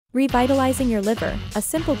Revitalizing your liver, a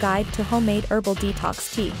simple guide to homemade herbal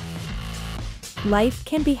detox tea. Life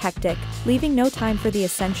can be hectic, leaving no time for the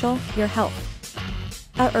essential, your health.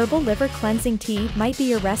 A herbal liver cleansing tea might be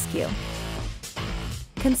your rescue.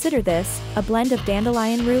 Consider this: a blend of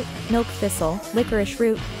dandelion root, milk thistle, licorice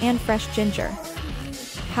root, and fresh ginger.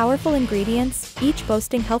 Powerful ingredients, each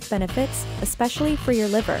boasting health benefits, especially for your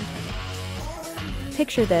liver.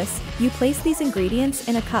 Picture this: you place these ingredients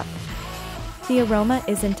in a cup. The aroma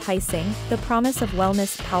is enticing, the promise of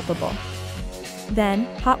wellness palpable. Then,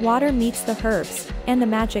 hot water meets the herbs, and the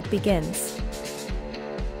magic begins.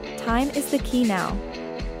 Time is the key now.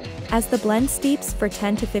 As the blend steeps for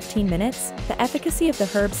 10 to 15 minutes, the efficacy of the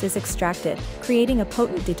herbs is extracted, creating a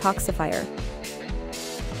potent detoxifier.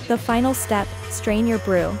 The final step: strain your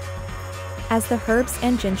brew. As the herbs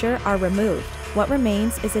and ginger are removed, what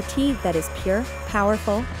remains is a tea that is pure,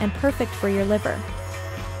 powerful, and perfect for your liver.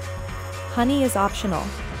 Honey is optional.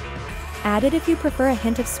 Add it if you prefer a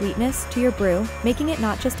hint of sweetness to your brew, making it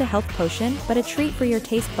not just a health potion but a treat for your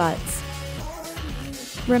taste buds.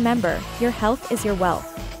 Remember, your health is your wealth.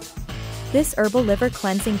 This herbal liver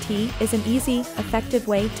cleansing tea is an easy, effective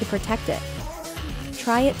way to protect it.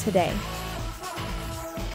 Try it today.